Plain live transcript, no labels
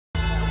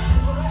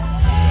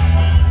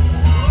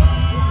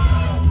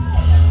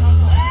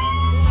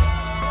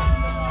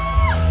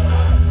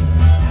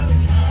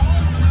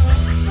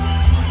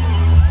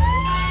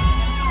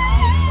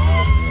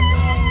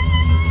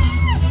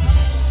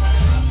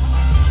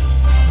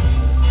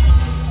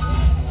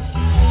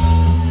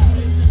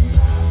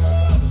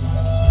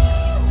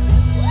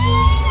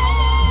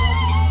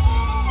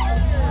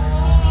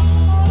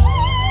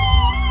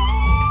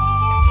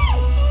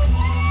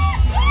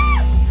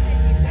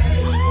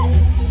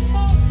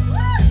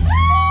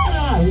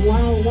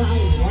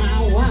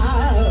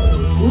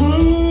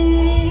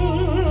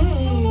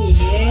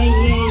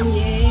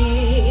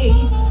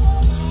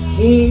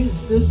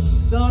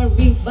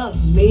But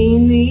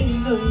Minnie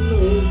the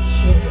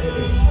Moocher,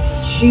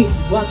 she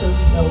was a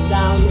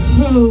low-down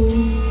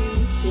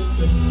hoochie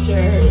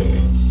coocher.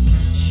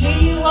 She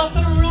was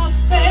the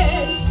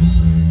roughest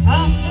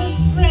of the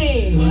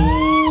spring.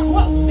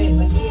 What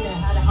Minnie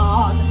had a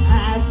heart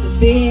as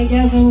big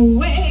as a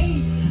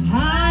wave.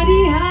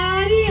 Hidey,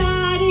 hidey,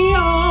 hidey,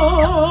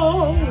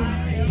 oh.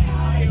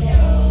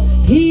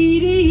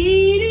 Heedy,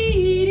 heedy,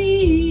 heedy.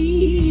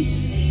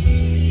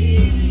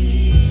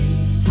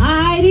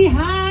 Hidey,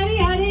 hidey,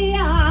 hidey,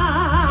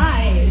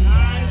 hidey.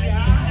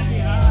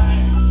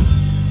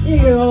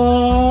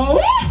 Yo.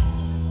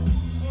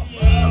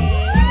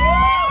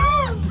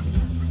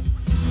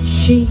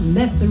 She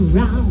messed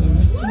around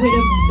with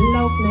a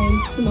bloke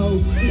named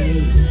Smokey.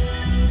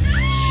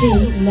 She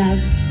let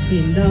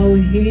him know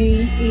he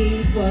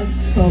was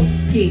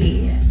cocky.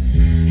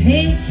 He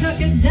took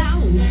her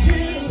down to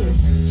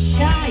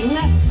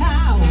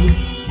Chinatown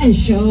and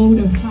showed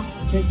her how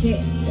to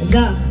get the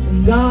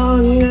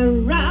gong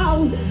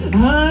around.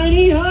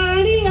 Honey,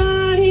 honey,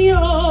 honey,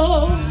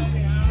 oh.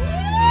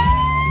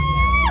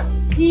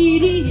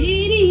 Edie,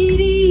 Edie,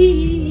 Edie.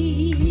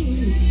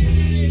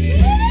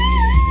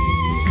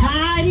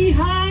 Hidey,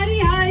 hidey,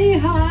 hidey,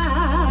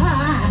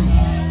 hidey.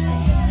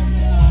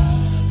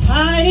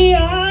 Hidey,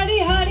 hidey,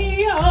 hidey,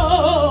 oh.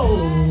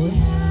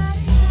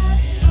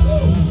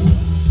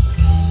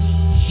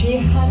 She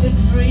had a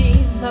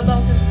dream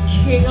about the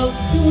king of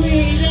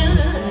Sweden.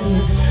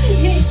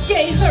 He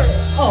gave her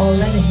all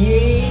that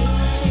he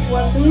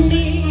was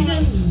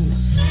needing.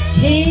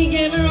 He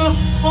gave her a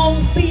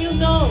home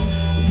field of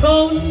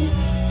gold and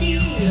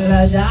steel,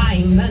 a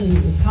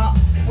diamond cup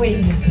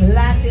with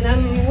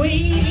platinum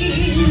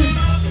wheels.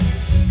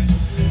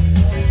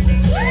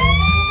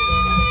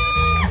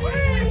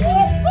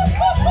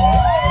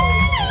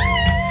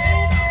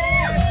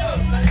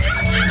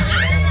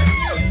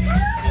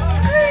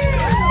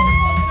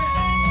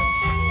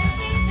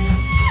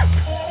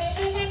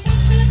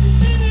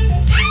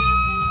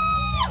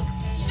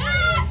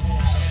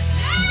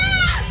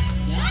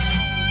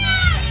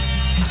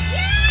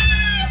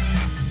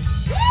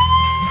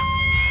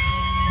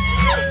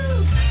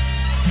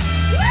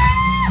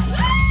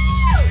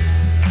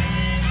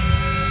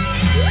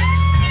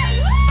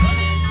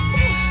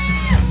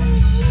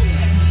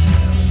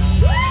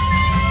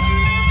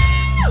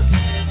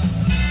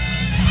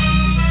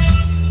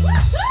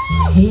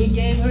 He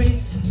gave her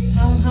his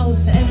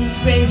townhouse and his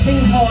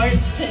racing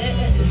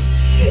horses.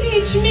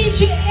 Each meal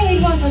she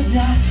ate was a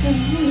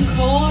dozen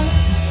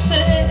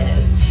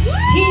courses.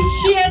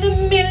 She had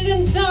 $1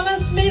 million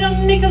made of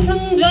nickels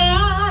and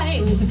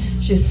dimes.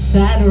 She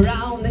sat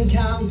around and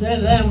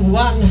counted them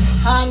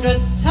 100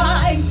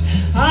 times.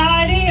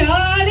 Hidey,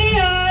 hidey,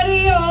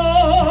 hidey,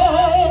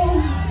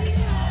 oh.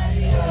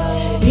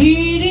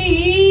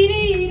 Edie,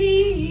 Edie,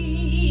 Edie.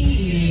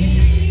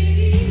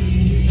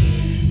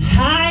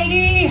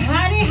 Hidey,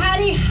 hidey,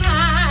 hidey, hidey.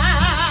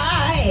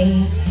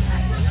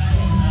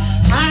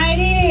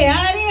 Hidey,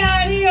 hidey,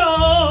 hidey, oh.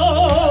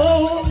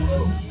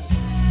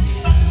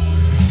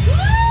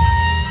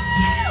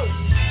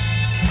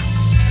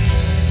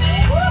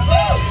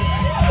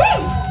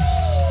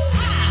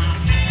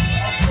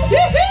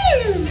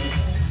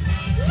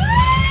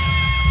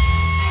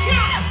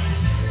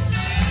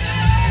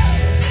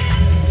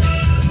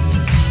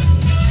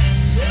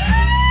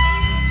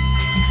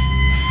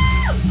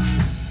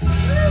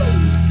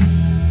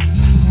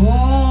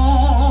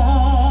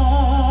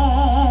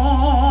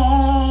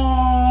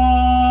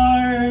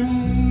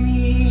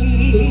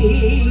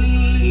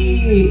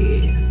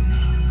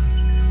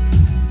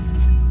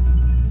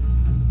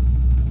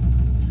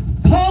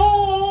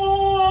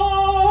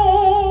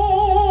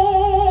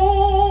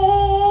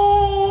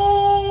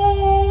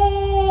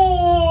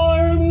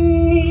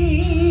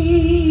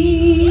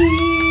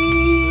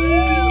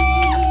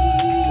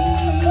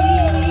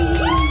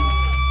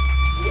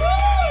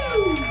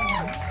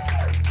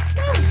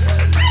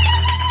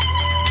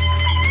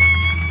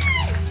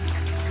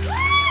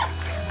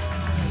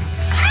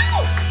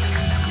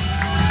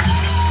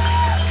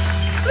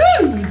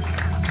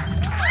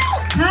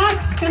 Tack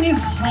ska ni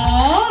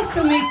ha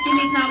så mycket.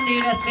 Mitt namn är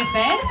Yvette Les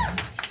Fesses.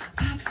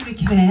 Tack för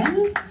ikväll.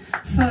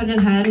 För den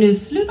här, nu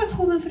slutar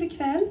showen för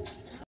ikväll.